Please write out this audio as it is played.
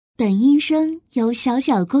本音声由小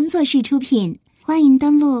小工作室出品，欢迎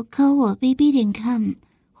登录科我 bb.com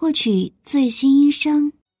获取最新音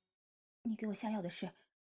声。你给我下药的事，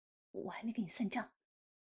我还没跟你算账，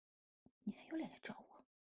你还有脸来找我，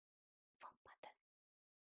王八蛋！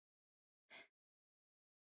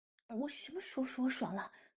我什么时候说我爽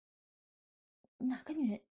了？哪个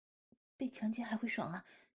女人被强奸还会爽啊？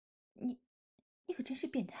你可真是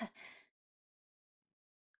变态！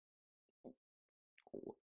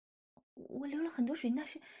我流了很多水，那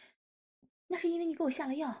是因为你给我下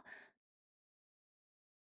了药。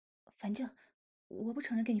反正我不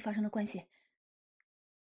承认跟你发生了关系，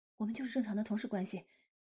我们就是正常的同事关系，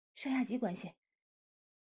上下级关系。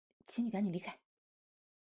请你赶紧离开。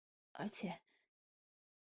而且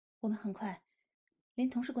我们很快连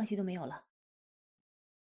同事关系都没有了，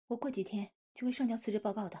我过几天就会上交辞职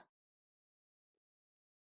报告的。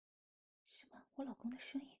什么？我老公的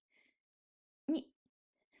声音？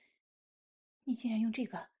你竟然用这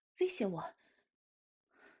个威胁我？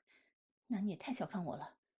那你也太小看我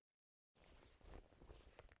了。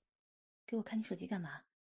给我看你手机干嘛？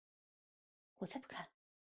我才不看。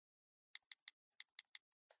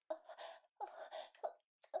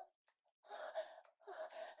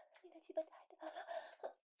你的鸡巴太大了，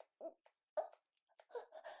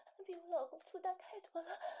比我老公粗大太多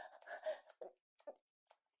了。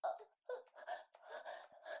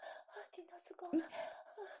顶到子宫了。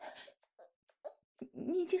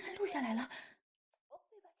你竟然录下来了！我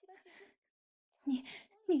会把鸡巴紧住。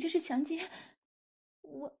你这是强奸！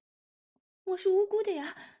我是无辜的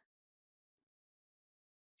呀！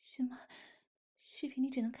什么？视频里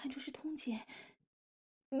只能看出是通奸？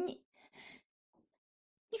你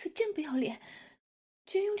可真不要脸，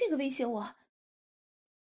居然用这个威胁我！啊！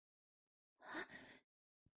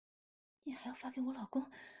你还要发给我老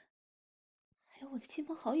公，还有我的亲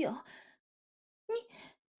朋好友？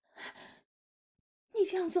你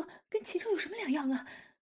这样做跟禽兽有什么两样啊？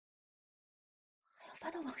还要发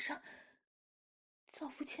到网上，造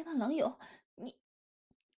福千万狼友！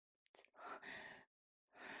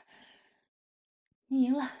你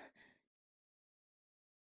赢了。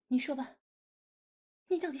你说吧，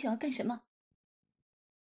你到底想要干什么？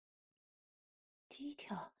第一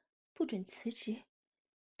条，不准辞职，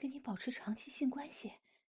跟你保持长期性关系。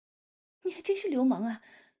你还真是流氓啊，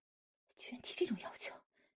居然提这种要求。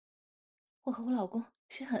我和我老公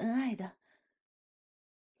是很恩爱的，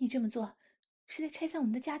你这么做是在拆散我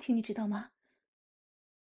们的家庭，你知道吗？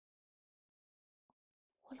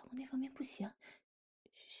我老公那方面不行。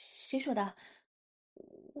谁说的？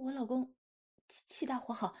我老公气大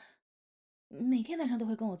活好，每天晚上都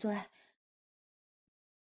会跟我做爱。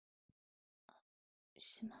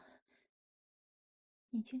什么？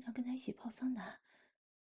你经常跟他一起泡桑拿，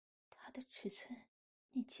他的尺寸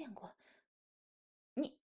你见过？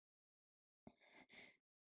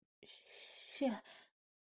是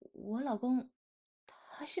我老公，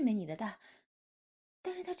他是没你的大，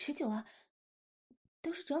但是他持久啊，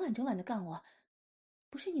都是整晚整晚的干我，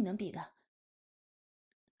不是你能比的。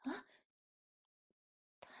啊，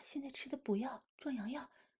他现在吃的补药壮阳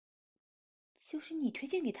药，就是你推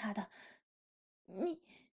荐给他的。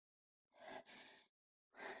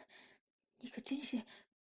你可真是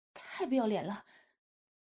太不要脸了。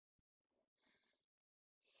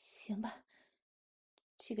行吧，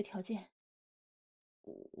这个条件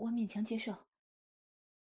我勉强接受，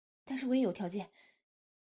但是我也有条件，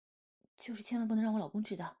就是千万不能让我老公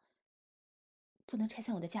知道，不能拆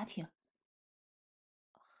散我的家庭。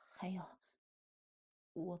还有，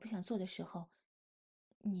我不想做的时候，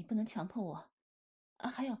你不能强迫我。啊，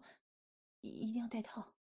还有，一定要戴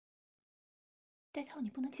套。戴套你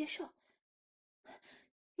不能接受？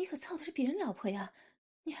你可操的是别人老婆呀，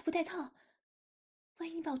你还不戴套？万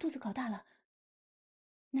一你把我肚子搞大了，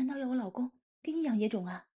难道要我老公给你养野种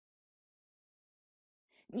啊？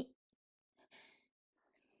你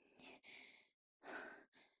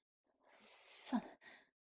算了，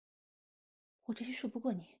我真是说不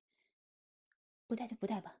过你，不戴就不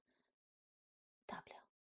戴吧，大不了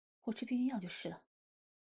我吃避孕药就是了。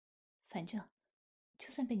反正就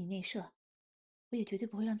算被你内射，我也绝对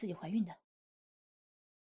不会让自己怀孕的。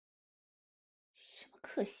什么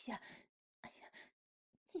可惜啊！哎呀，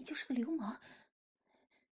你就是个流氓！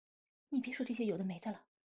你别说这些有的没的了。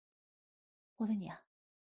我问你啊，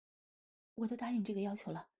我都答应这个要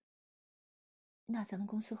求了，那咱们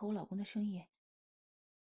公司和我老公的生意，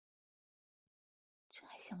这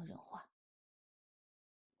还像个人话？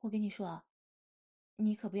我跟你说啊，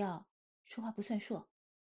你可不要说话不算数。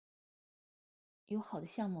有好的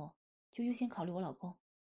项目就优先考虑我老公，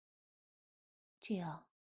这样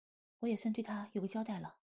我也算对他有个交代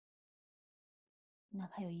了。哪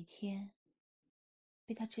怕有一天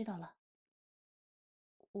被他知道了，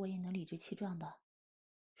我也能理直气壮的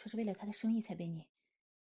说是为了他的生意才被你。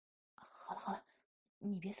好了好了，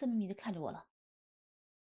你别色眯眯的看着我了。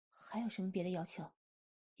还有什么别的要求，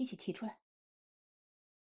一起提出来。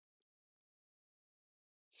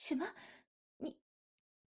什么？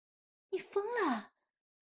你疯了？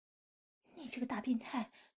你这个大变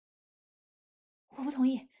态！我不同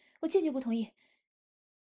意，我坚决不同意。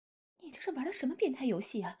你这是玩的什么变态游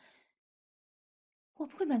戏啊？我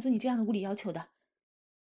不会满足你这样的无理要求的。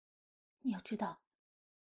你要知道，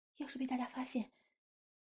要是被大家发现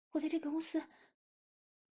我在这个公司，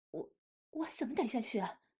我还怎么待下去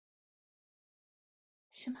啊？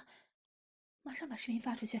什么？马上把视频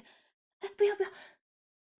发出去！哎，不要不要！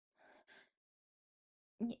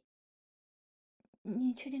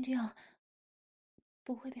你确定这样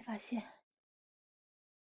不会被发现？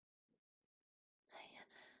哎呀，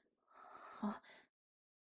好，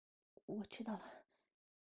我知道了，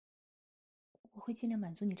我会尽量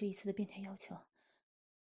满足你这一次的变态要求，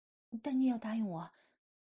但你也要答应我，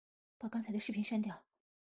把刚才的视频删掉，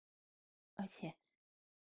而且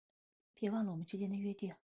别忘了我们之间的约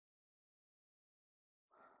定。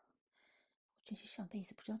我真是上辈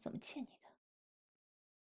子不知道怎么欠你的，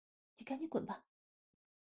你赶紧滚吧。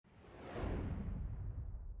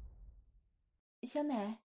小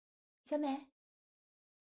美，小美，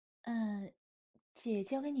姐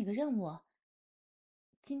交给你个任务，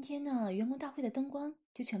今天呢，员工大会的灯光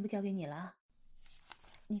就全部交给你了啊。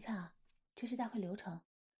你看啊，这是大会流程。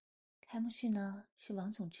开幕式呢是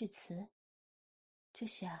王总致辞，这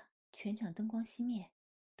时啊，全场灯光熄灭，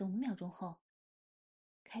等5秒钟后，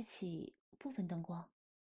开启部分灯光。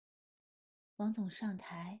王总上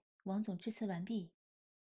台，王总致辞完毕，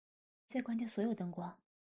再关掉所有灯光。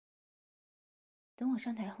等我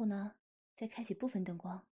上台后呢，再开启部分灯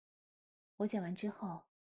光。我讲完之后，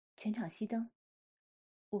全场熄灯。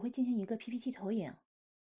我会进行一个 PPT 投影，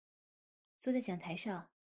坐在讲台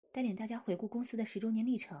上，带领大家回顾公司的10周年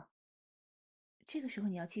历程。这个时候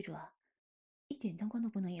你要记住啊，一点灯光都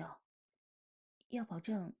不能有，要保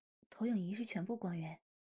证投影仪是全部光源，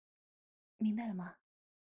明白了吗？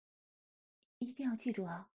一定要记住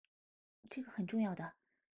啊，这个很重要的。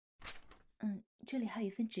这里还有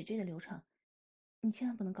一份纸质的流程，你千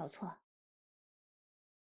万不能搞错。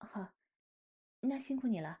好，那辛苦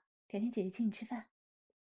你了，改天姐姐请你吃饭。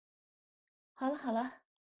好了好了，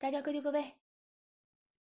大家各就各位。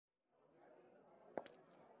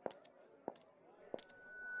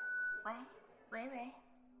喂喂喂，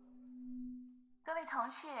各位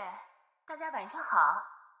同事，大家晚上好，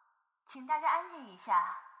请大家安静一下。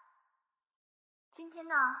今天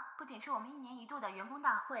呢，不仅是我们1年1度的员工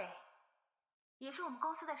大会，也是我们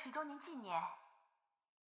公司的10周年纪念。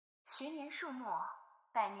10年树木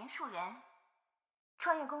，100年树人。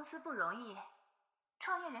创业公司不容易，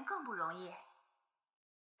创业人更不容易，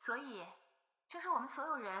所以这是我们所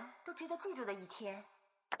有人都值得记住的一天。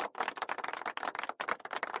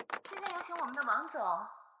现在有请我们的王总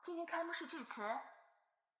进行开幕式致辞，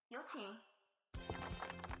有请。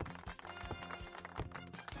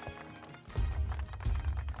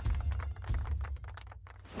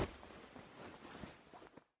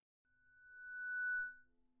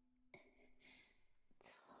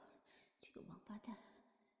这个王八蛋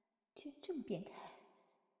居然这么变态，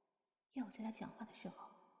要我在他讲话的时候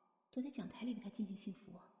躲在讲台里为他进行幸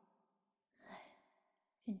福。唉，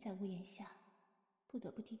人在屋檐下，不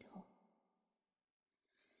得不低头。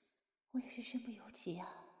我也是身不由己啊。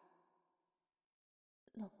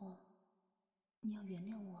老公，你要原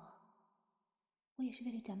谅我，我也是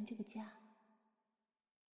为了咱们这个家，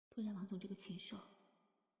不然王总这个禽兽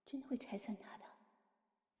真的会拆散他的。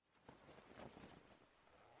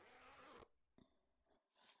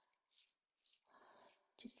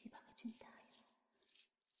这鸡巴可真大呀！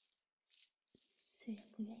虽然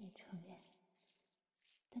不愿意承认，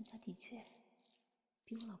但他的确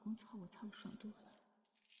比我老公操我操的爽多了。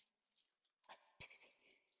哎，呸呸呸！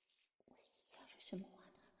我瞎说什么话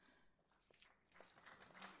呢？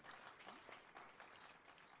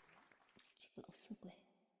这个老色鬼，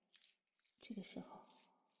这个时候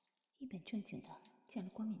一本正经的讲了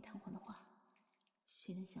冠冕堂皇的话，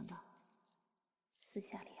谁能想到私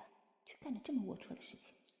下里啊却干了这么龌龊的事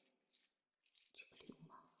情？这个流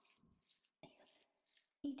氓！哎呀，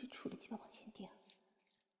一直杵着鸡巴往前顶，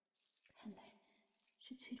看来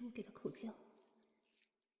是催着我给他口交。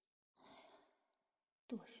哎呀，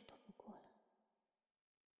躲是躲不过了。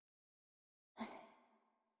哎，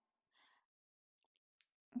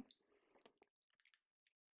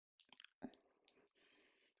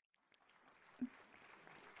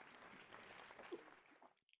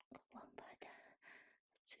王八蛋！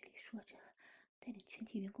说着，带领全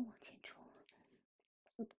体员工往前冲。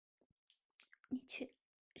你却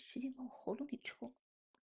使劲往我喉咙里冲。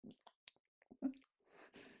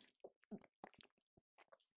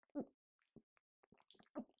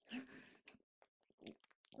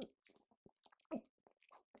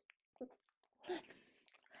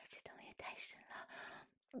这洞也太深了。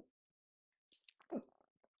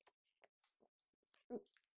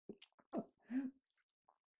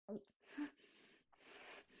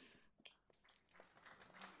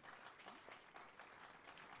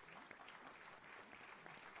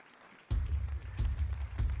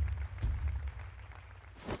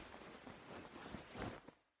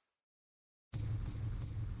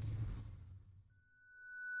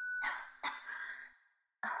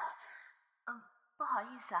不好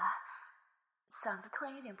意思啊，嗓子突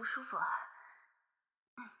然有点不舒服。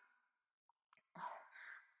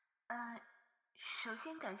首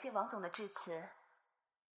先感谢王总的致辞，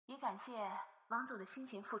也感谢王总的辛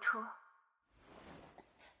勤付出。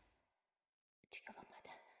这个王八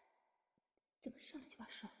蛋怎么上来就把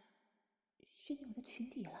手伸进我的裙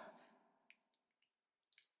底了？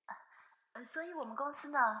所以我们公司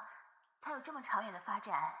呢才有这么长远的发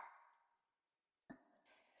展。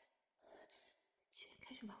居然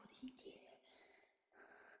开始玩我的阴蒂。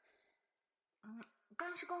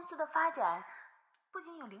但是公司的发展不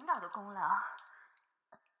仅有领导的功劳，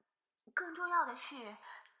更重要的是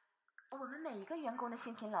我们每一个员工的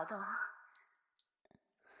辛勤劳动。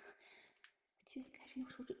居然开始用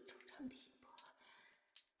手指抽插我的阴部。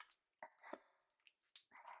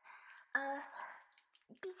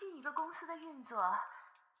毕竟一个公司的运作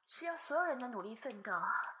需要所有人的努力奋斗。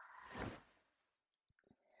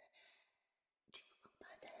这个王八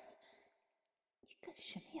蛋，你干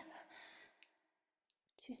什么呀？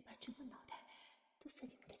居然把整个脑袋都塞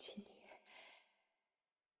进我的裙底，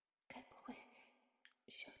该不会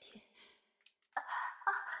是要舔？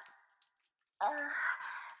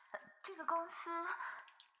这个公司，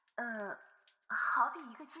好比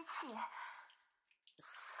一个机器，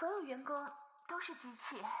所有员工都是机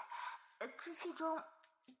器，机器中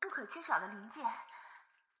不可缺少的零件，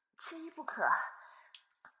缺一不可。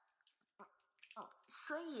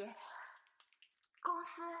所以，公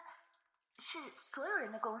司是所有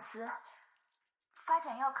人的公司，发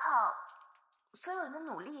展要靠所有人的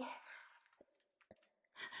努力。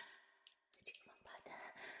这个王八蛋，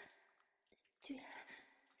居然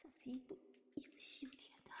在我的阴部吸我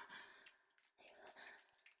舔的！哎呀，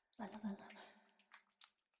完了，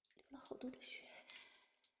流了好多的血。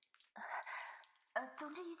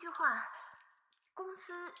总之一句话，公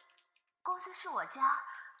司是我家，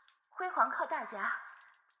辉煌靠大家。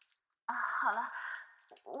好了，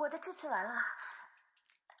我的致辞完了。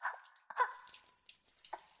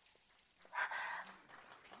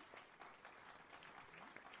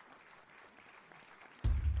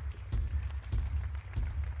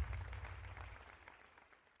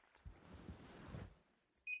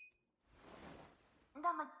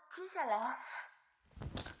那么接下来，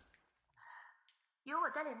由我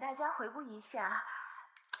带领大家回顾一下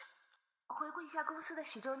公司的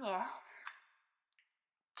10周年。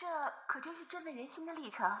这可真是振奋人心的历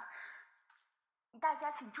程，大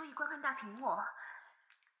家请注意观看大屏幕。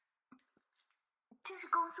这是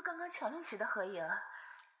公司刚刚成立时的合影，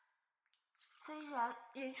虽然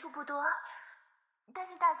人数不多，但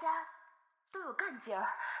是大家都有干劲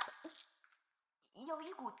儿，有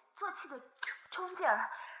一股做气的冲劲儿，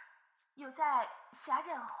有在狭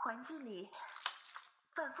窄环境里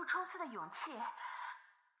反复冲刺的勇气，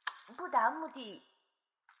不达目的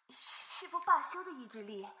誓不罢休的意志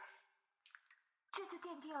力。这就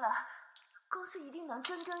奠定了公司一定能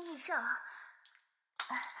蒸蒸日上。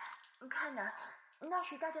你看呢，那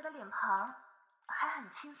时大家的脸庞还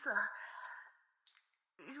很青涩，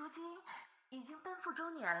如今已经奔赴周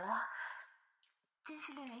年了，真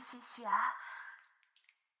是令人唏嘘啊。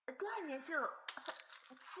第2年就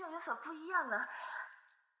有所不一样了，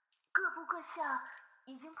各部各项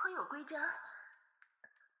已经颇有规章，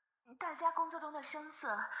大家工作中的生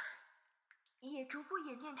涩也逐步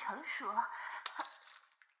演变成熟，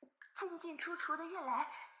进进出出的越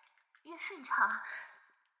来越顺畅，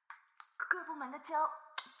各部门的结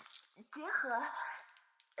合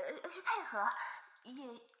是配合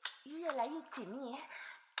也越来越紧密，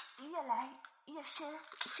越来越深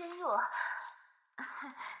入。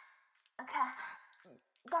看，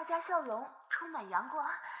大家笑容充满阳光，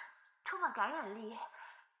充满感染力。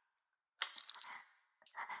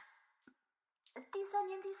第3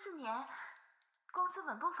年、第4年，公司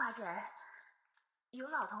稳步发展，有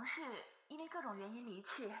老同事因为各种原因离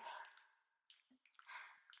去，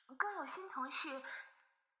更有新同事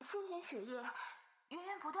新鲜血液源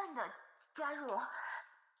源不断的加入，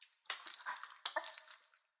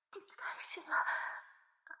顶得太深了。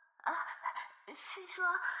是说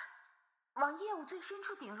往业务最深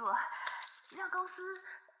处顶入，让公司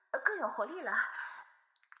更有活力了。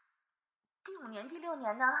第5年、第6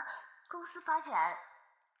年呢，公司发展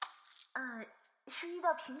是遇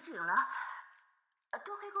到瓶颈了。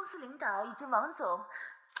多亏公司领导以及王总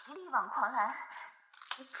力挽狂澜，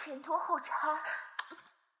前拖后插，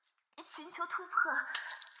寻求突破，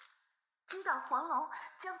指导黄龙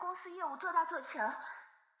将公司业务做大做强，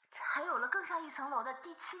才有了更上一层楼的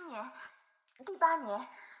第7年、第8年。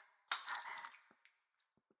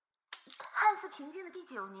看似平静的第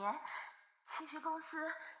9年，其实公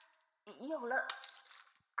司有了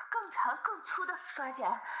更长更粗的发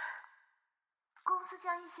展。公司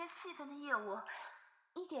将一些细分的业务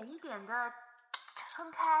一点一点的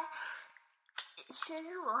撑开、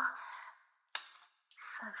深入、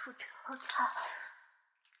反复抽查，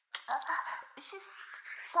是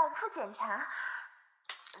反复检查，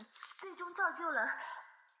最终造就了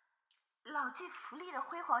老骥伏枥的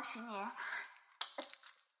辉煌10年。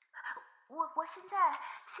我现在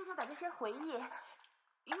把这些回忆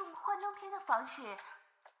用幻灯片的方式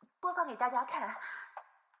播放给大家看，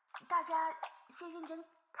大家先认真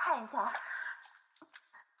看一下。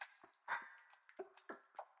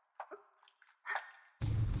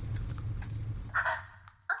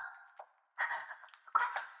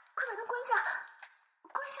快把灯关上，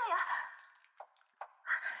关上呀！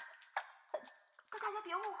大家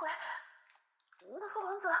别误会，我和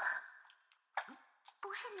王总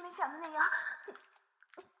不是你们想的那样。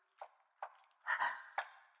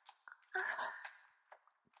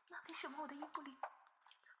那为什么我的阴部里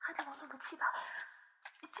含着王总的气吧？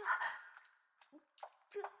这……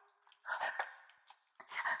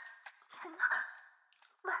天哪！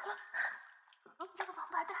完了！你这个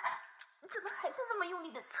王八蛋，怎么还在这么用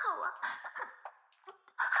力的凑啊？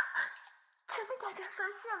全被大家发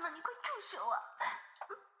现了，你快住手啊！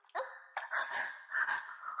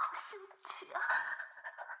好生气啊！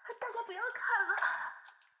大家不要看了！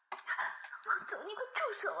王总，你快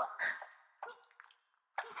住手啊！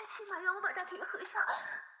你最起码让我把大腿合上，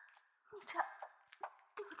你这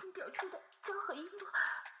掉进掉出的胶和阴部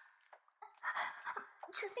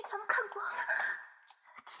全被他们看光了！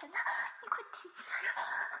天哪，你快停下呀！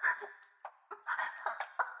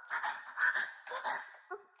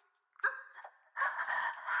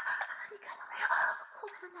你看到没有？后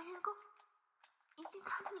面的男员工已经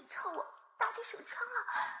看着你凑我，打起手枪了！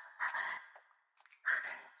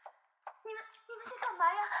你们在干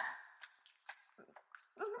嘛呀？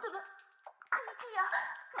你们怎么可以这样？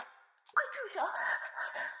快住手！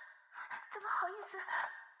怎么好意思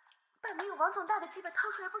把没有王总大的鸡巴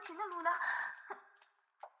掏出来不停的撸呢？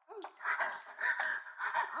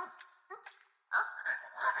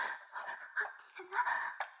天哪！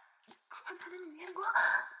前排的女员工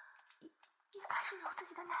也开始揉自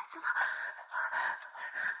己的奶子了。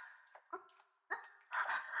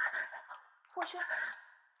我说，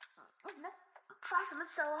你们发什么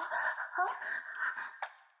骚啊？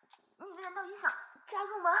你们难道也想加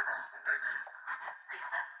入吗？哎呀，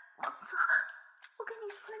王总，我跟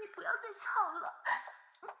你说了，你不要再操了。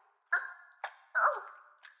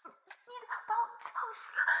你把我操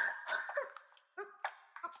死了！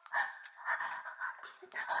天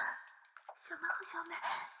哪！小曼和小美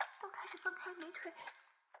都开始分开美腿，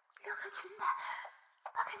撩开裙摆，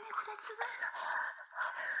扒开内裤在自慰了。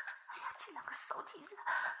哎呀，这两个骚蹄子！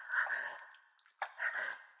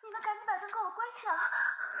你们赶紧把灯给我关上，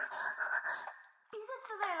别再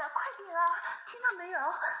自慰了，快点啊！听到没有？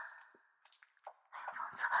哎呀，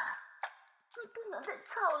王总，你不能再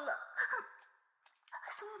操了！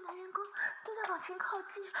所有男员工都在往前靠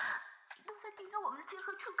近，都在盯着我们的结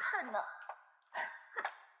合处看呢。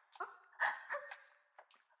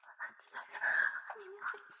天哪，明明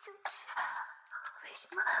很兴趣，为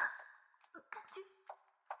什么感觉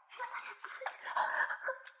越来越刺激了？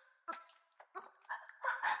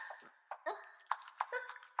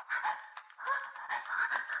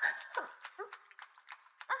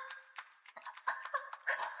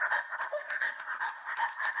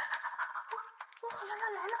我好像要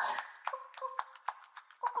来了，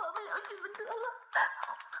我管不了这么多了，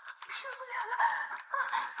受不了了！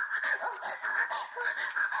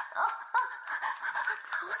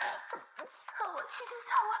操我，使劲操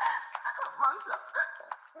我！王总，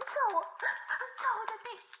操我的臂！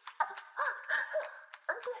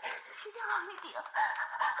对，使劲往里顶！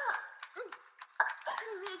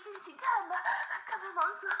你们也尽情看吧，看看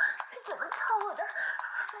王总是怎么操我的。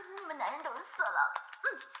反正你们男人都是色狼。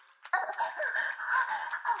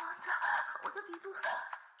王总，我的鼻部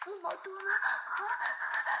也毛多吗？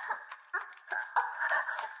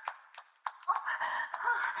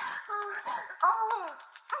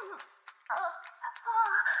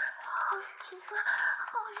好舒服，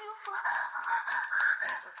好舒服。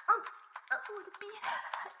我的逼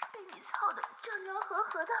被你操的张张合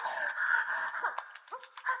合的，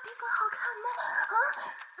逼缝好看吗？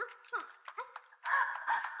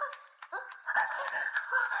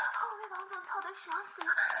我被王总操的爽死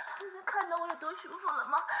了，你们看到我有多舒服了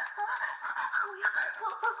吗？我要高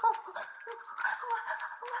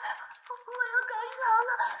潮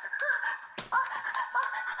了！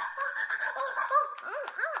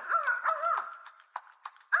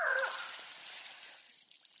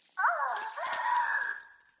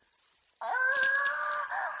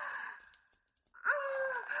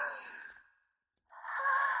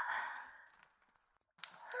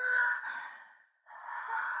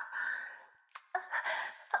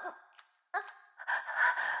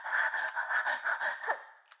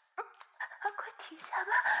快停下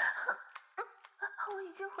吧，我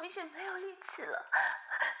已经浑身没有力气了。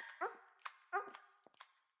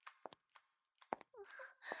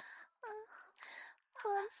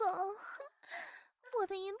王总，我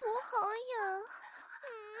的阴部好痒，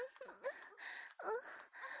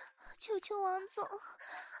求求王总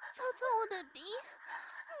操操我的逼，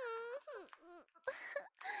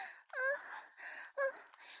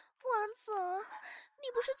王总，你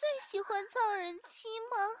不是最喜欢操人妻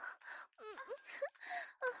吗？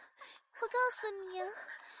我告诉你啊，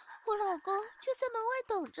我老公就在门外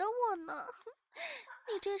等着我呢，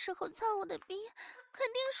你这时候操我的逼，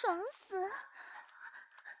肯定爽死。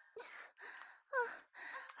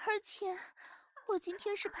而且我今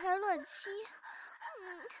天是排卵期，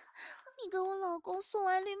你跟我老公送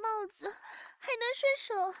完绿帽子，还能顺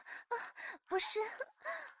手不是，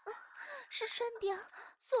是顺掉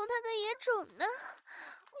送他个野种呢。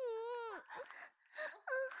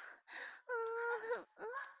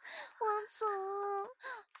王总，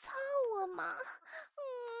操我嘛，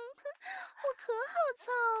我可好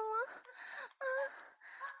操了，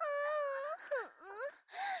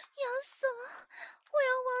痒死了，我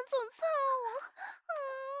要王总操我，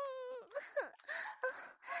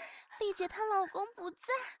丽姐她老公不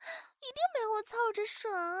在，一定没我操着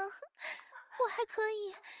爽，我还可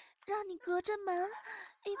以让你隔着门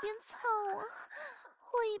一边操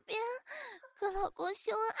我一边跟老公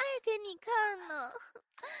秀恩爱给你看呢。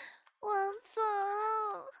王总，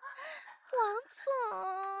王总，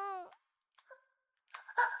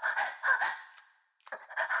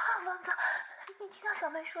王总，你听到小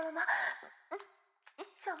曼说了吗？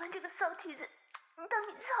小曼这个骚蹄子，当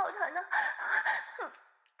你操她呢？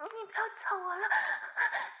你不要操我了，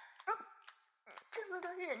这么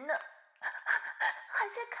多人呢，还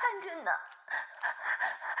在看着呢。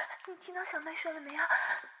你听到小曼说了没有？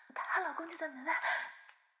她老公就在门外，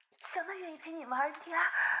小曼愿意陪你玩天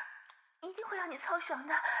儿，一定会让你操爽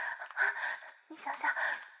的。你想想，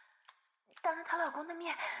当着她老公的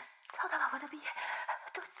面操她老婆的逼，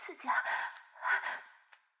多刺激啊！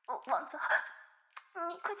王总，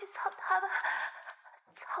你快去操她吧，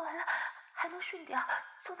操完了还能顺掉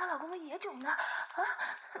送她老公的野种呢。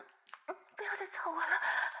不要再操我了！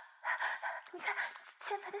你看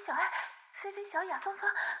前排的小爱、菲菲、小雅、芳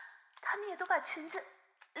芳，她们也都把裙子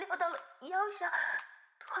撩到了腰上，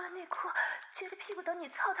脱了内裤，撅着屁股等你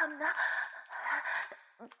操她们呢。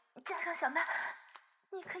加上小曼，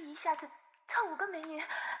你可以一下子操5个美女。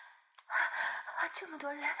这么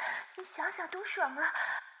多人，你想想多爽啊！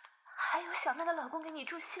还有小曼的老公给你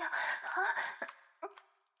助兴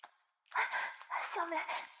小美，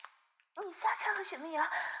你瞎掺和什么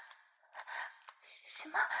呀？什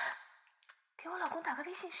么？给我老公打个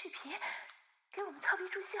微信视频，给我们操逼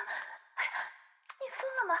助兴？哎呀，你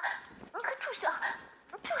疯了吗？你快住手！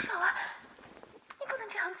住手啊！你不能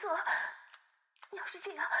这样做！你要是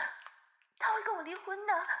这样，他会跟我离婚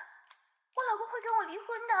的，我老公会跟我离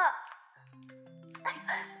婚的。哎呀，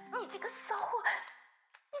你这个骚货，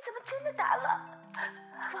你怎么真的打了？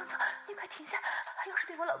王总，你快停下！要是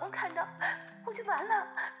被我老公看到，我就完了。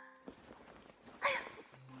哎呀，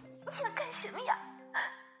你想干什么呀？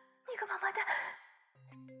你个王八蛋！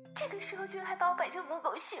这个时候居然还把我摆成母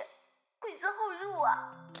狗血，鬼子后入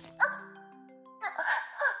啊！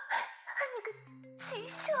你个禽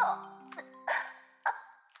兽！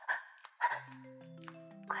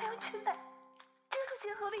快用裙摆遮住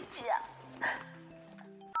结合位置啊！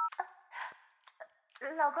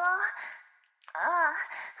老公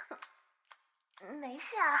没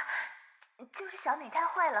事啊，就是小美太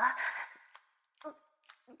坏了，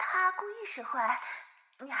她故意使坏，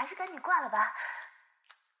你还是赶紧挂了吧。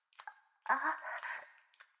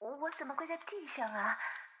我怎么跪在地上啊？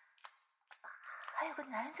还有个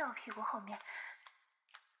男人在我屁股后面，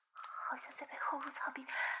好像在背后入草壁。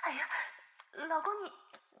哎呀，老公你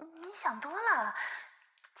想多了，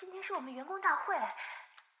今天是我们员工大会，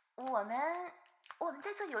我们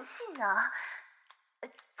在做游戏呢，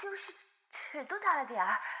就是尺度大了点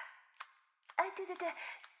儿。哎，对，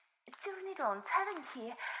就是那种猜问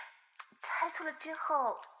题，猜错了之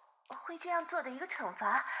后会这样做的一个惩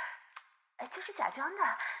罚，就是假装的。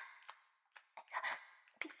哎呀，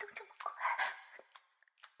别动这么快。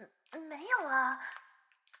没有啊，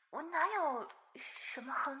我哪有什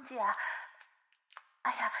么哼唧啊？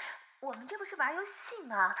哎呀，我们这不是玩游戏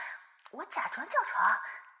吗？我假装叫床。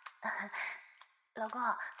老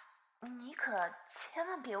公，你可千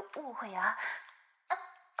万别误会啊！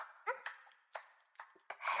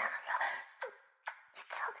太狠了，你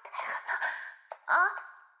操的太狠了！啊？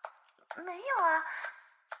没有啊，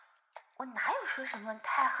我哪有说什么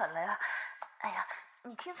太狠了呀？哎呀，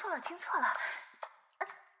你听错了。你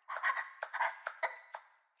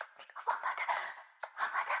个王八蛋，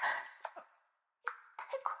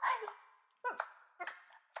太快了，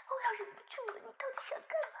我要忍不住了，你到底想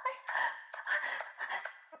干嘛呀？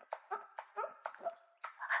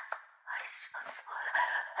爽死我了！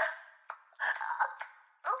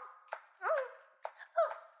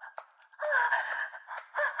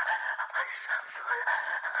爽死我了！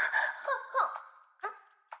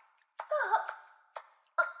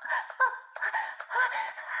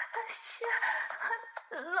是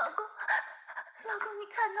老公，你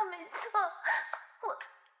看到没错，我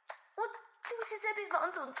就是在被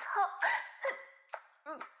王总操。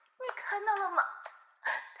你看到了吗？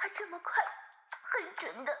他这么快，很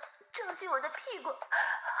准的撞击我的屁股，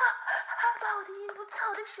把我的阴部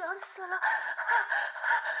操得爽死了。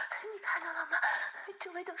你看到了吗？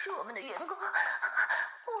周围都是我们的员工，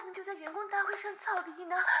我们就在员工大会上操逼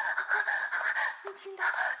呢。你听到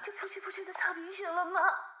这噗嗤噗嗤的操逼声了吗？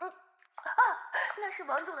那是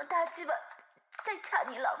王总的大鸡巴在插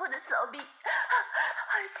你老婆的骚逼，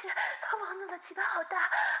而且王总的鸡巴好大，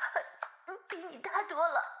比你大多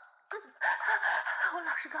了。我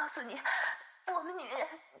老实告诉你，我们女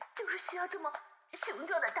人就是需要这么雄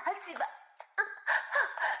壮的大鸡巴。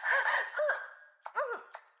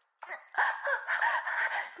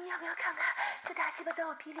你要不要看看这大鸡巴在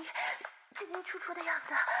我逼里进进出出的样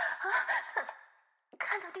子啊？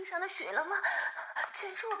看到地上的水了吗？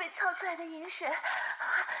全是我被操出来的饮水。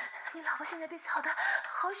你老婆现在被操的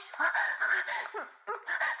好爽。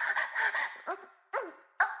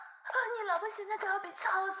你老婆现在都要被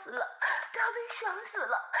操死了，都要被爽死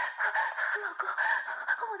了。老公，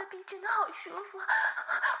我的逼真的好舒服，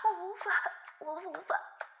我无法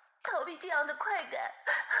逃避这样的快感。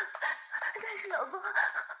但是老公，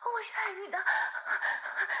我是爱你的。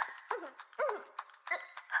不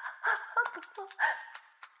过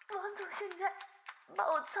王总现在把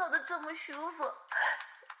我操得这么舒服，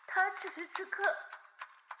他此时此刻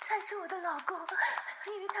才是我的老公，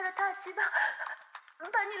因为他的大鸡巴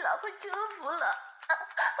把你老婆征服了。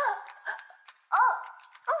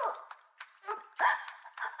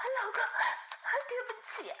老公，对不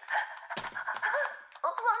起。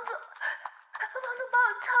王总把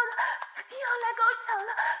我操的又要来高潮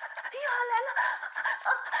了，又要来了。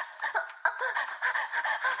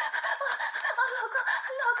老公，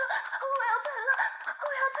我要喷了。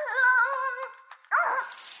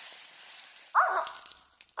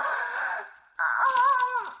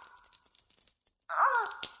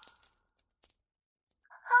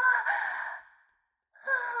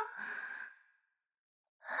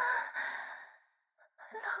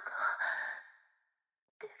老公，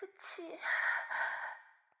对不起。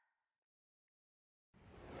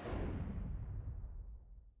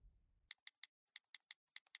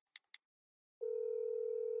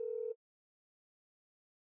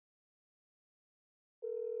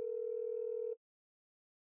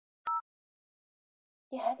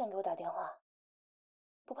你还敢给我打电话？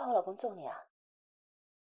不怕我老公揍你啊？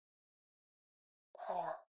他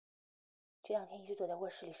呀，这2天一直躲在卧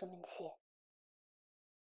室里生闷气。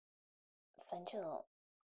反正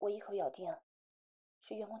我一口咬定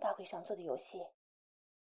是员工大会上做的游戏，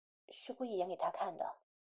是故意演给他看的。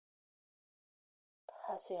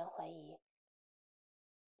他虽然怀疑，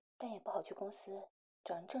但也不好去公司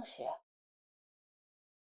找人证实。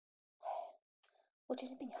我真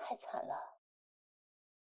是被你害惨了。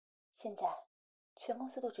现在全公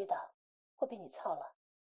司都知道我被你操了，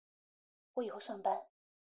我以后上班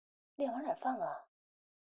脸往哪放啊？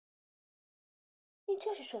你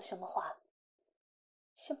这是说的什么话？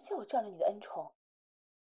什么叫我占了你的恩宠？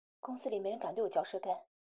公司里没人敢对我嚼舌根。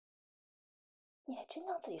你还真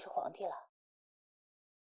当自己是皇帝了？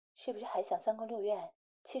是不是还想3宫6院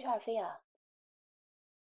7十2妃啊？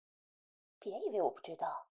别以为我不知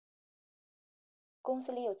道，公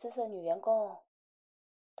司里有姿色的女员工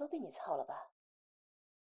都被你操了吧？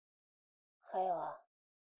还有啊，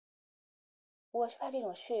我是怕这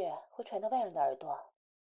种事会传到外人的耳朵，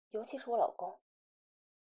尤其是我老公。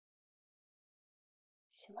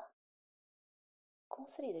什么？公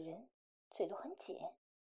司里的人嘴都很紧？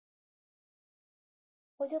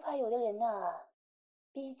我就怕有的人呐，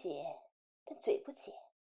逼紧，但嘴不紧。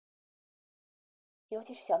尤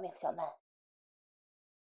其是小美和小曼，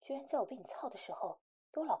居然在我被你操的时候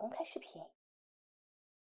给我老公开视频。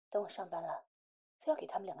等我上班了，非要给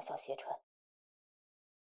他们2个小鞋穿。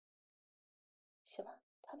什么？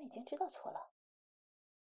他们已经知道错了，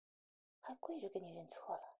还跪着跟你认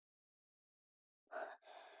错了？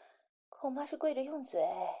恐怕是跪着用嘴，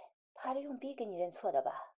趴着用逼给你认错的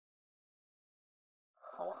吧？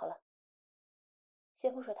好了好了，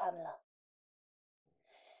先不说他们了，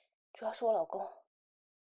主要是我老公。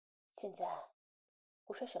现在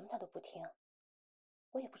我说什么他都不听，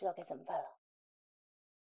我也不知道该怎么办了。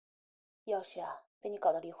要是被你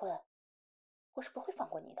搞到离婚，我是不会放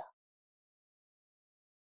过你的。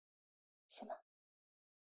什么？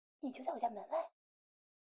你就在我家门外？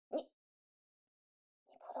你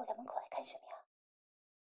跑到我家门口来干什么呀？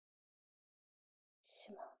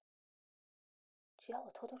是吗？只要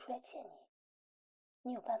我偷偷出来见你，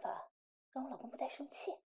你有办法让我老公不再生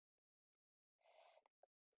气？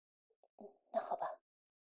那好吧，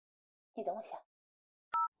你等我一下。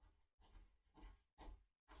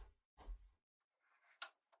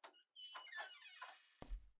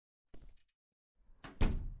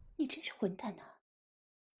你真是混蛋呐，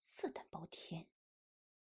色胆包天，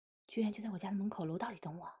居然就在我家的门口楼道里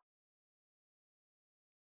等我。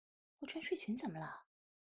我穿睡裙怎么了？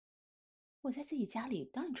我在自己家里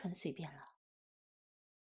当然穿的随便了。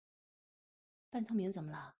半透明怎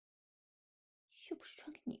么了？又不是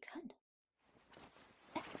穿给你看的。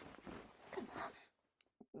哎，干嘛？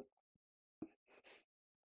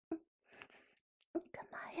你干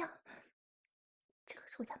嘛呀？这可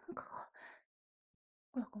是我家门口，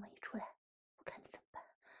我老公万一出来不看你怎么办？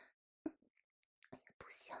哎呀，不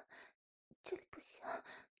行，这里不行。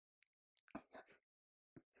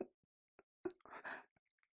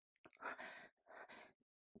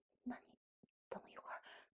那你等我一会儿，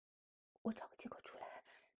我找个借口出来，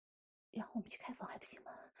然后我们去开房还不行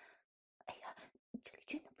吗？哎呀，这里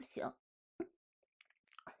真的不行。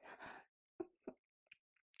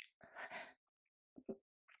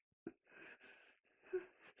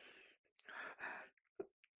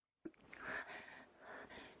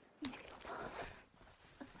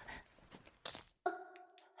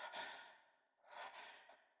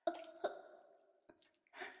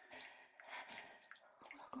我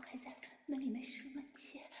老公还在门里面生闷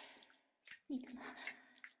气，你干嘛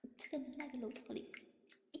就在门外的楼道里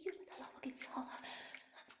又把他老婆给操了？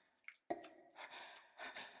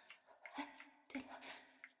哎，对了，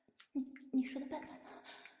你说的办法呢？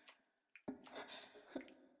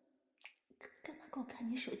干嘛给我看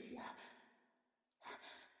你手机啊？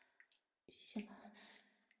什么？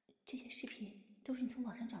这些视频都是你从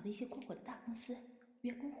网上找的一些过火的大公司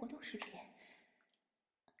员工活动视频，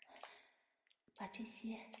把这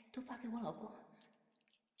些都发给我老公，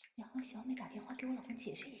然后小美打电话给我老公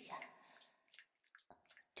解释一下，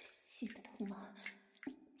这行得通吗？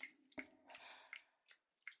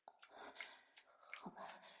好吧，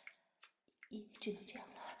也只能这样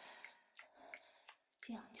了。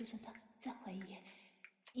这样就算他再怀疑，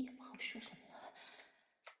也不好说什么了。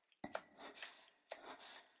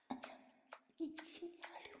哎呀，你轻点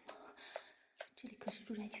儿，流氓！这里可是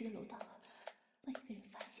住宅区的楼道，万一被人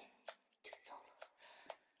发现就糟了。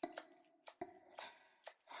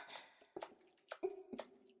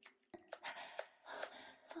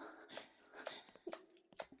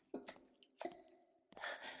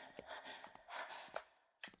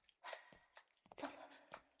糟了，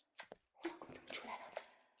我老公怎么出来了？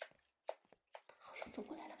好像走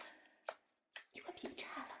过来了，你快别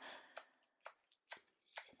岔了。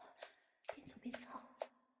什么？边走边操？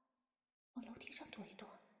往楼梯上躲一躲？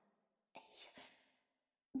哎呀，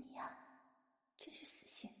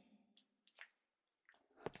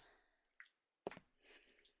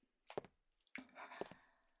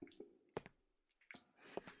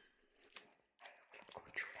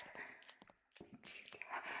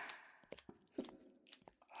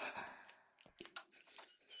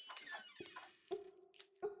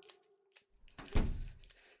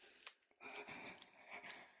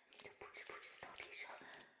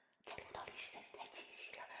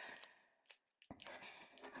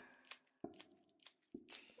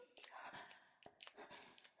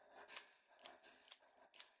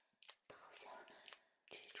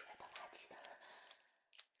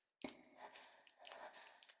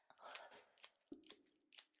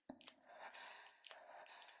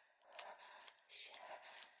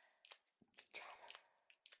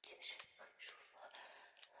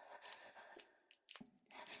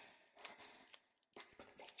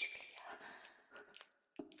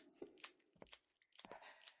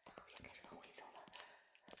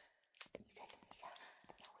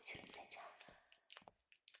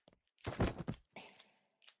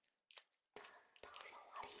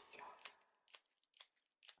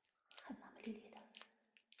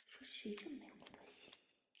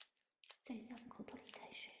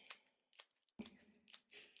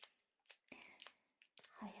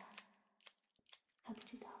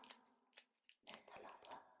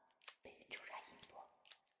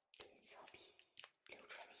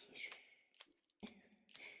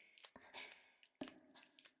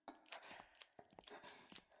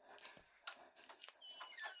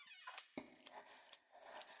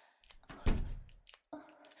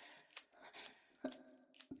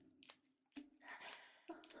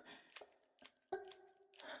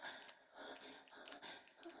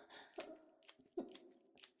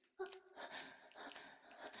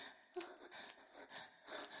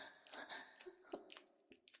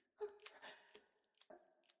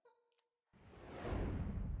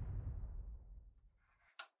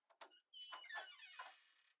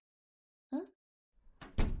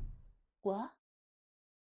我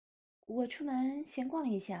出门闲逛了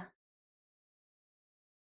一下。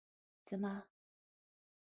怎么？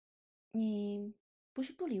你不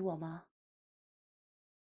是不理我吗？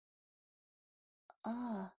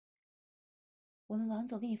哦，我们王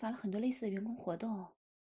总给你发了很多类似的员工活动，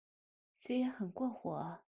虽然很过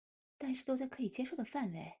火，但是都在可以接受的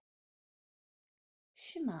范围。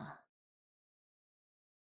是吗？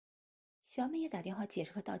小美也打电话解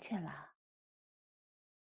释和道歉啦。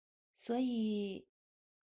所以，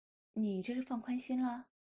你这是放宽心了？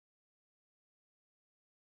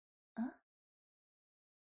啊？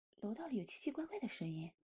楼道里有奇奇怪怪的声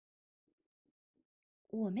音。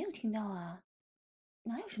我没有听到啊，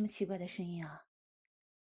哪有什么奇怪的声音啊？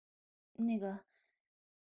那个，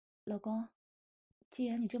老公，既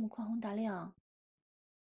然你这么宽宏大量，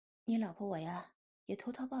你老婆我呀也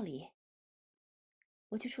投桃报李，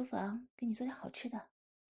我去厨房给你做点好吃的，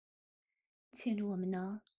庆祝我们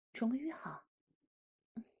能重归于好。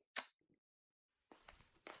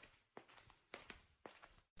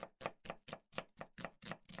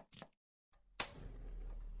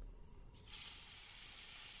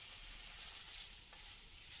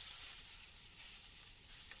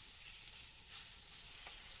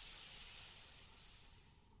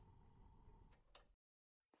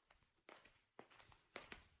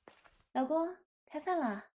老公，开饭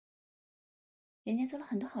啦！人家做了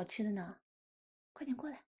很多好吃的呢，快点过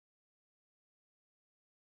来。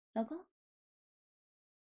老公，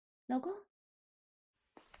老公，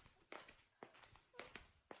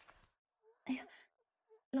哎呀，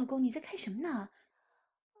老公你在看什么呢？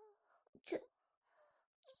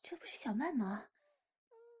这不是小曼吗？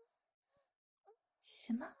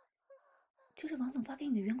什么？这是王总发给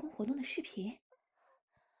你的员工活动的视频？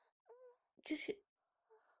这是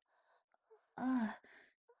啊？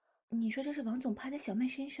你说这是王总趴在小曼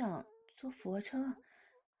身上做俯卧撑？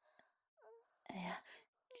哎呀，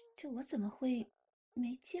这我怎么会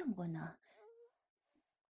没见过呢？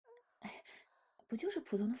哎，不就是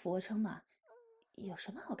普通的俯卧撑吗？有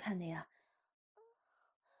什么好看的呀？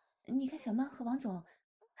你看小曼和王总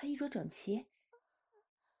还衣着整齐，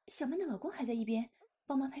小曼的老公还在一边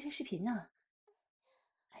帮忙拍摄视频呢。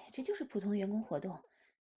哎呀，这就是普通的员工活动，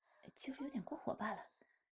就是有点过火罢了。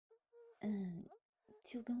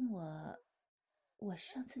就跟我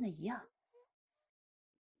上次的一样。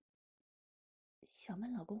小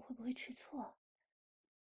曼老公会不会吃错？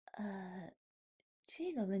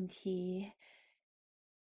这个问题，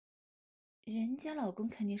人家老公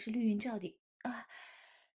肯定是绿云罩顶啊，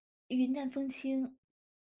云淡风轻，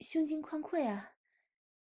胸襟宽阔啊，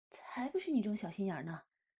才不是你这种小心眼呢。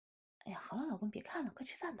哎呀，好了，老公别看了，快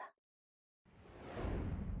吃饭吧。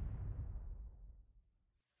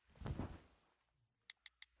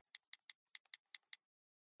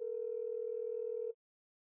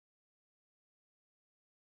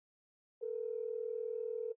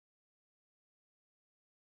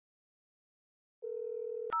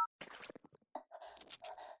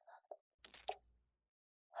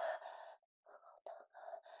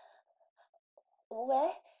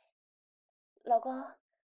喂，老公，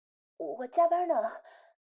我加班呢，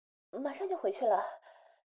马上就回去了。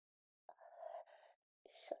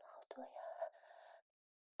瘦了好多呀！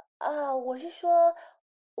啊，我是说，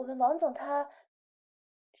我们王总他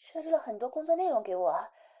设置了很多工作内容给我。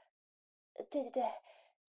对对对，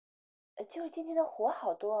就是今天的活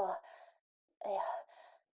好多。哎呀，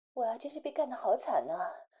我呀真是被干得好惨呢。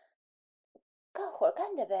干活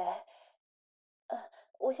干的呗。呃，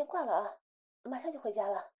我先挂了啊，马上就回家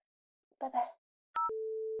了，拜拜。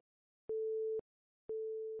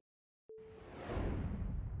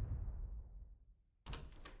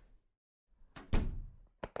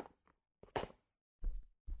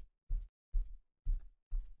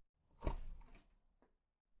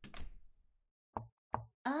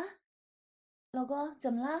啊，老公，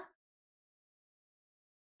怎么了？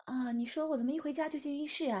啊，你说我怎么一回家就进浴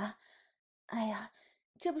室啊？哎呀，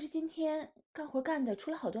这不是今天干活干的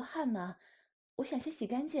出了好多汗吗？我想先洗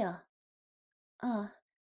干净。啊，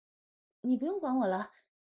你不用管我了，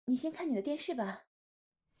你先看你的电视吧。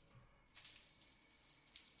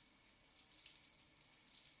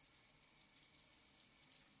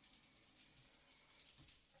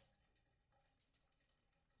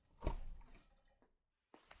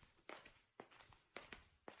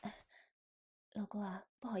老公啊，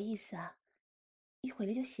不好意思啊，一回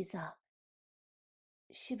来就洗澡，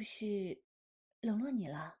是不是冷落你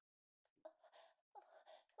了？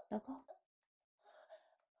老公，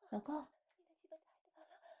老公，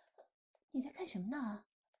你在看什么呢？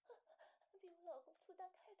比我老公粗大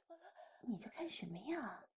太多了。你在看什么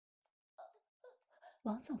呀？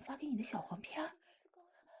王总发给你的小黄片儿，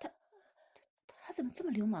怎么这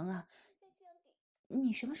么流氓啊？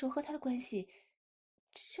你什么时候和他的关系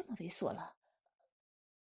这么猥琐了？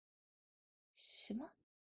什么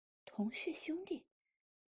同血兄弟？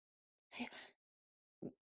哎呀，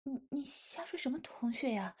你瞎说什么同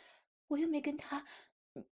血呀？我又没跟他，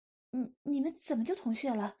你们怎么就同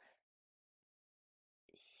血了？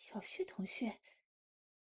小学同学？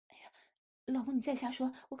哎呀，老公你再瞎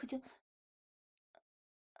说，我可就……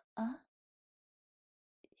啊，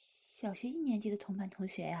小学1年级的同班同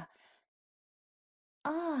学呀？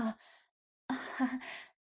啊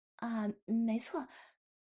没错，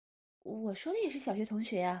我说的也是小学同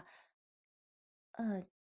学呀。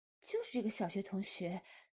就是这个小学同学，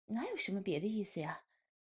哪有什么别的意思呀？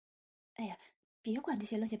哎呀，别管这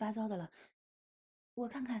些乱七八糟的了，我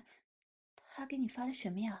看看他给你发的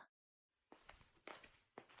什么呀？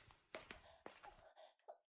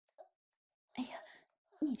哎呀，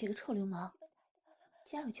你这个臭流氓，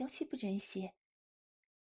家有娇妻不珍惜，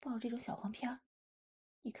抱着这种小黄片儿，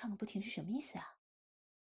你看个不停是什么意思啊？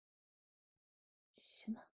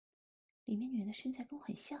什么？里面女人的身材跟我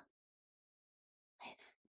很像？哎，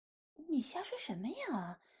你瞎说什么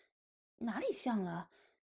呀？哪里像了？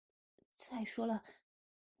再说了，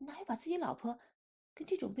哪有把自己老婆跟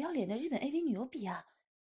这种不要脸的日本 AV 女优比啊？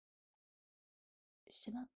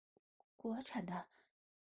什么国产的？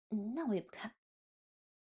那我也不看，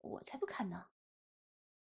我才不看呢！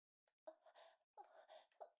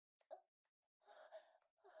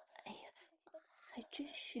哎呀，还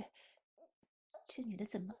真是，这女的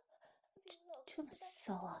怎么这么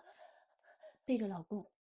骚啊？背着老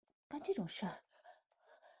公干这种事儿，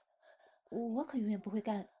我可永远不会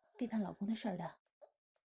干背叛老公的事儿的。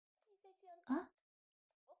啊？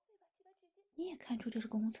你也看出这是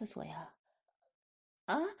公共厕所呀？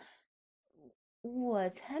啊？我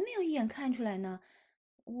才没有一眼看出来呢，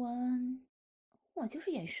我就是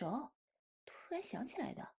眼熟，突然想起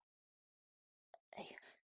来的。哎呀，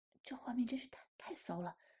这画面真是太骚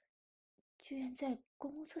了，居然在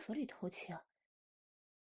公共厕所里偷情！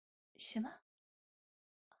什么？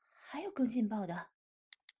还有更劲爆的？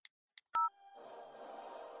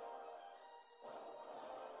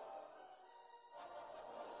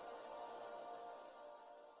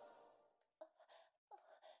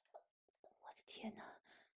我的天哪，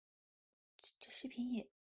这视频也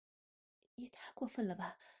太过分了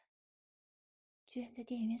吧！居然在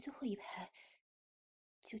电影院最后一排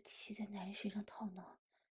就骑在男人身上套呢！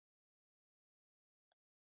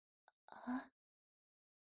啊，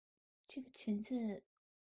这个裙子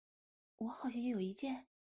我好像也有一件，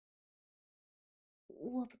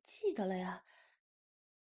我不记得了呀，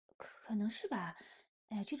可能是吧。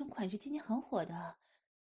哎呀，这种款式今年很火的，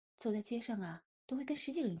走在街上啊，都会跟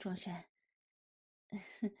10几个人撞衫。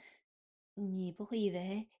你不会以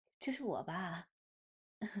为这是我吧？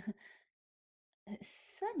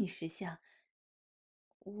算你识相，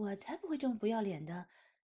我才不会这么不要脸的，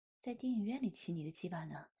在电影院里骑你的鸡巴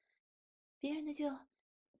呢，别人的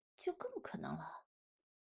就更不可能了。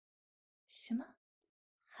什么？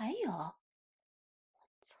还有？我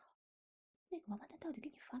操！那个王八蛋到底给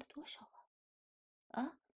你发了多少啊？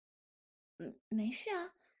啊？没事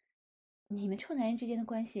啊，你们臭男人之间的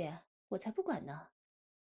关系，我才不管呢。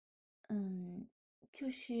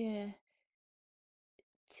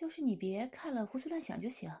就是你别看了胡思乱想就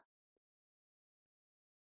行。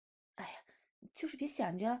哎呀，就是别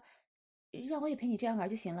想着让我也陪你这样玩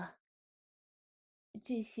就行了。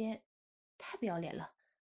这些太不要脸了。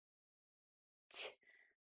切，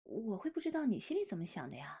我会不知道你心里怎么想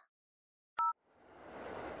的呀？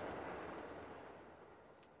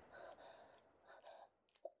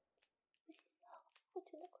不行了，我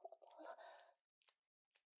真的快要到了，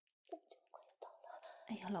怎么这么快就到了？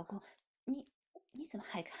哎呀，老公，你怎么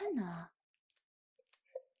还看呢？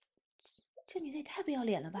这女的也太不要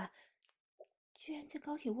脸了吧！居然在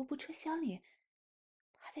高铁卧铺车厢里，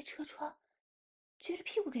趴在车窗，撅着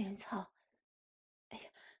屁股给人操！哎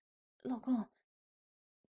呀，老公，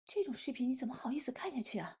这种视频你怎么好意思看下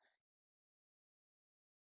去啊？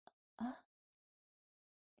啊？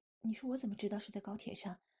你说我怎么知道是在高铁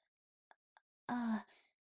上？啊，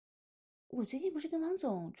我最近不是跟王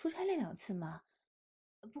总出差了2次吗？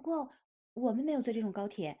不过我们没有坐这种高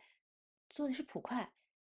铁，坐的是普快，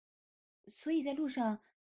所以在路上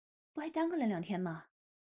不还耽搁了2天吗？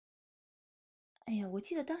哎呀，我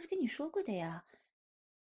记得当时跟你说过的呀。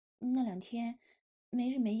那2天没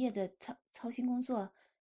日没夜的操心工作，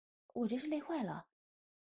我真是累坏了。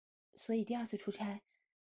所以第2次出差，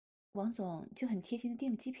王总就很贴心的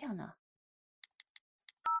订了机票呢。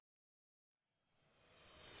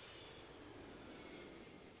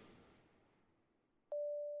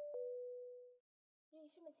女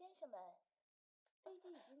士们、先生们，飞机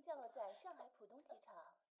已经降落在上海浦东机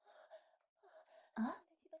场。啊？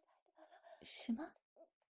什么？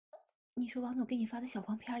你说王总给你发的小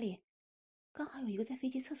黄片里，刚好有一个在飞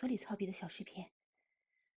机厕所里操逼的小视频。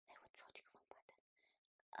哎，我操，这个王八蛋！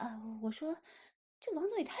啊，我说，这王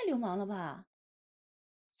总也太流氓了吧？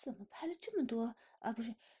怎么拍了这么多啊？不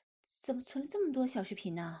是，怎么存了这么多小视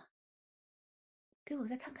频呢？给我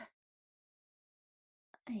再看看。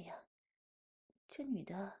哎呀，这女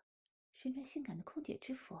的身穿性感的空姐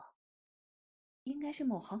制服，应该是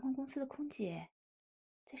某航空公司的空姐，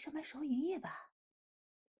在上班时候营业吧？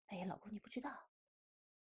哎呀，老公你不知道，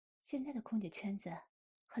现在的空姐圈子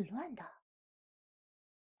很乱的。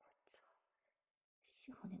我操！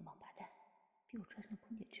幸好那个王八蛋比我穿上了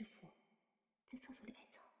空姐制服，在厕所里挨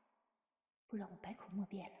操，不然我百口莫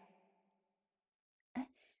辩了。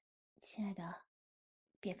哎，亲爱的，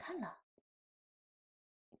别看了。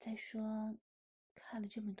再说，看了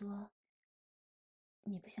这么多，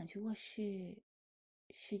你不想去卧室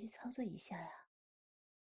实际操作一下呀？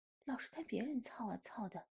老是看别人操啊操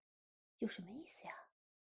的，有什么意思呀？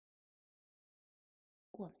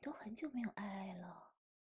我们都很久没有爱爱了。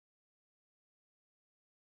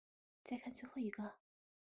再看最后一个，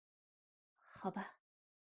好吧，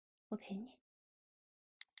我陪你。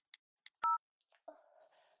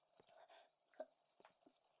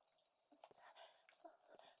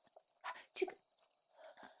这个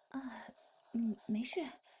啊，没事。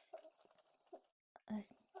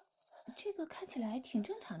这个看起来挺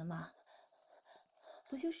正常的嘛，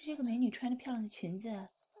不就是这个美女穿着漂亮的裙子，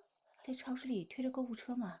在超市里推着购物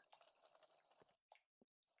车吗？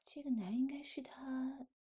这个男人应该是她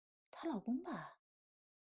老公吧？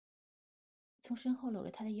从身后搂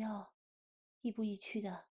着她的腰，亦步亦趋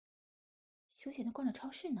的，休闲的逛着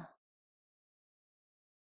超市呢。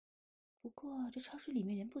不过这超市里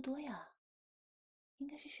面人不多呀，应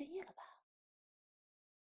该是深夜了吧？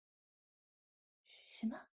什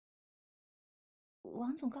么？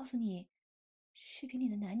王总告诉你，视频里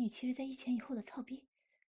的男女其实在1前1后的操逼？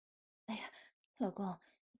哎呀，老公，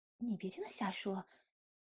你别听他瞎说，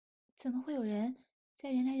怎么会有人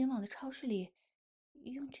在人来人往的超市里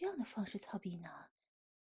用这样的方式操逼呢？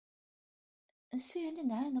虽然这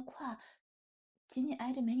男人的胯紧紧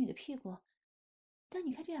挨着美女的屁股，但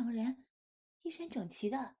你看这两个人衣衫整齐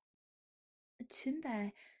的，裙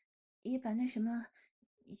摆也把那什么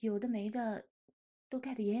有的没的都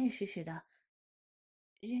盖得严严实实的，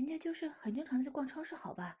人家就是很正常的在逛超市，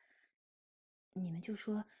好吧？你们就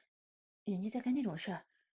说人家在干那种事儿，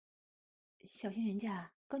小心人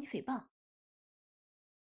家告你诽谤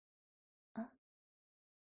啊！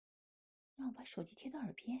让我把手机贴到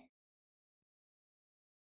耳边，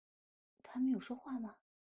他们有说话吗？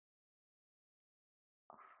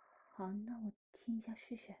好，那我听一下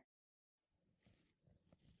试试。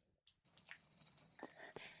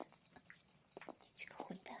你这个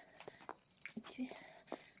混蛋，你居然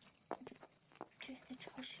在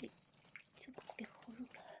超市里就把我给薅入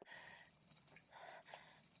了，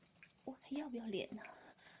我还要不要脸呢？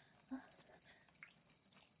啊，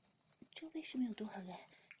周围是没有多少人，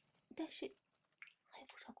但是还有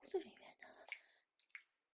不少工作人员呢，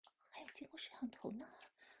还有监控摄像头呢。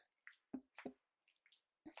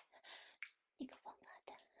你个王八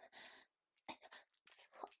蛋！哎呀，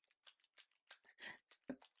操！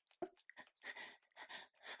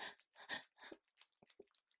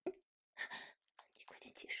你快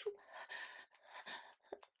点结束吧！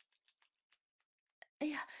哎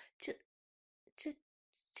呀，这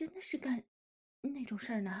真的是干那种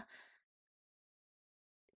事儿呢？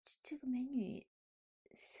这个美女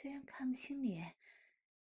虽然看不清脸，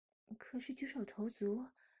可是举手投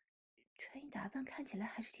足、穿衣打扮看起来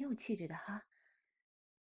还是挺有气质的哈，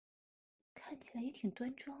看起来也挺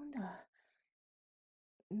端庄的。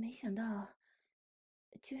没想到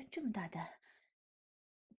居然这么大胆，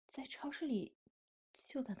在超市里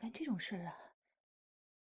就敢干这种事儿啊！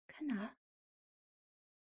看哪儿，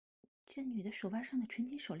这女的手腕上的纯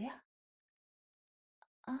金手链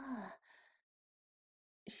啊，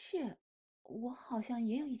是我好像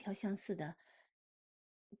也有一条相似的，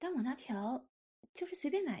但我那条就是随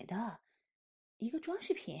便买的，一个装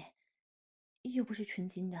饰品，又不是纯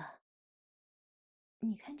金的。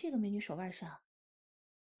你看这个美女手腕上，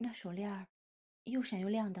那手链儿又闪又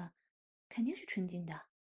亮的，肯定是纯金的。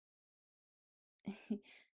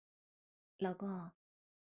老公，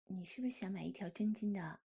你是不是想买一条真金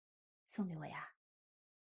的送给我呀？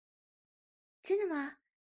真的吗？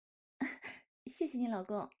谢谢你，老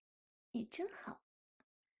公，你真好。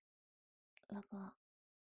老公，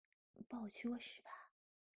抱我去卧室吧，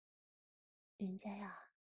人家呀，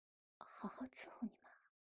好好伺候你嘛。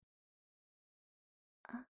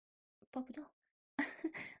啊，抱不动。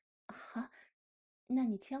那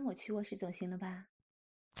你牵我去卧室总行了吧？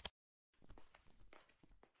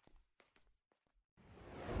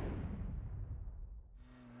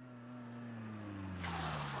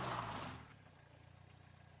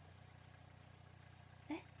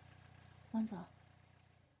哎，王总，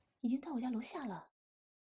已经到我家楼下了，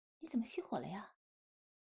你怎么熄火了呀？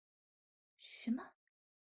什么？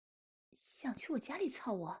想去我家里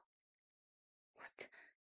操我？我操！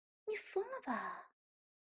你疯了吧？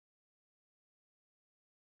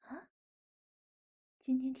啊？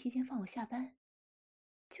今天提前放我下班，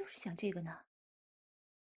就是想这个呢。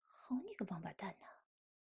好你个王八蛋呐！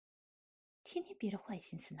天天憋着坏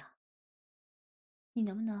心思呢。你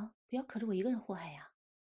能不能不要可着我一个人祸害呀？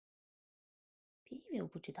别以为我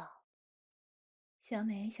不知道。小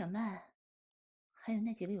美、小曼，还有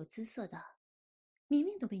那几个有姿色的，明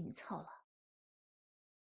明都被你操了。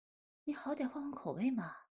你好歹换换口味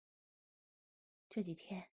嘛。这几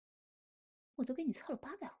天我都被你操了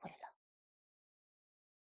800回了，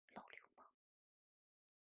老流氓！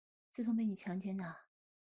自从被你强奸呐，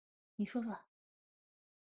你说说，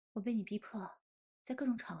我被你逼迫，在各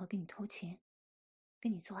种场合跟你偷情，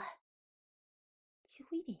跟你做爱，几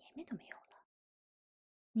乎一点颜面都没有了。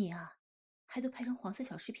你啊，还都拍成黄色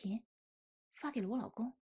小视频，发给了我老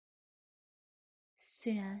公。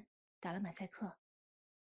虽然打了马赛克，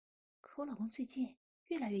可我老公最近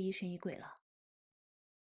越来越疑神疑鬼了，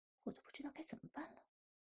我都不知道该怎么办了。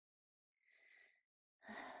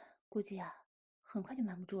估计啊，很快就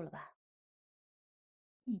瞒不住了吧？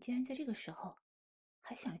你竟然在这个时候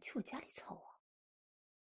还想着去我家里操我！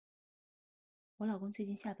我老公最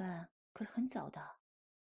近下班可是很早的，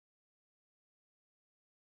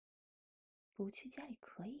不去家里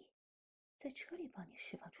可以，在车里帮你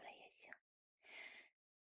释放出来也行。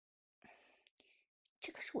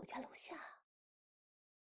这可是我家楼下，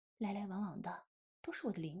来来往往的都是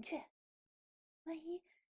我的邻居，万一……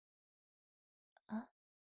啊，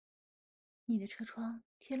你的车窗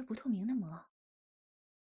贴了不透明的膜，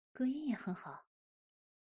隔音也很好。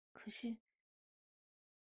可是，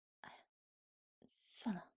哎，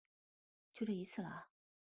算了，就这一次了啊。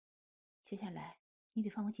接下来你得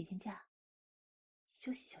放我几天假，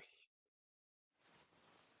休息休息。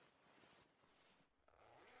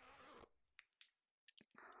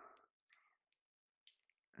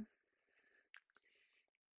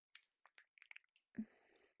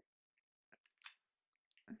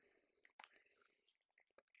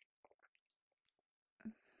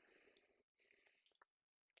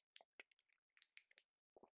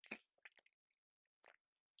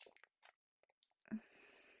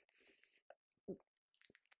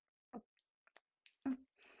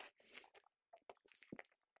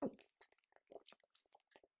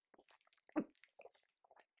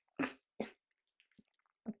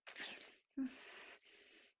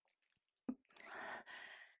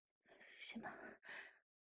什么？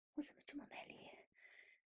我怎么这么卖力？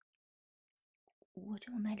我这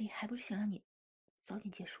么卖力，还不是想让你早点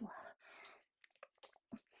结束啊？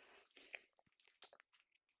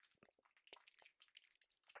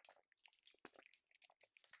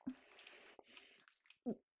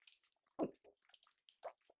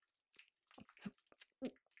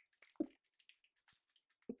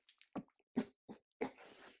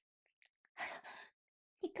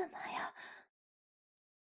你干嘛呀？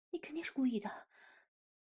你肯定是故意的，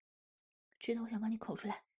知道我想把你口出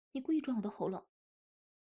来，你故意钻我的喉咙。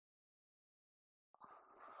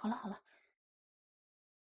好了好了，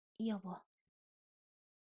要不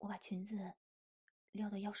我把裙子撩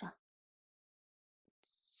到腰上，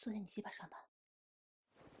坐在你鸡巴上吧。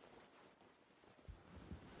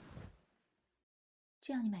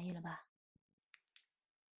这样你满意了吧？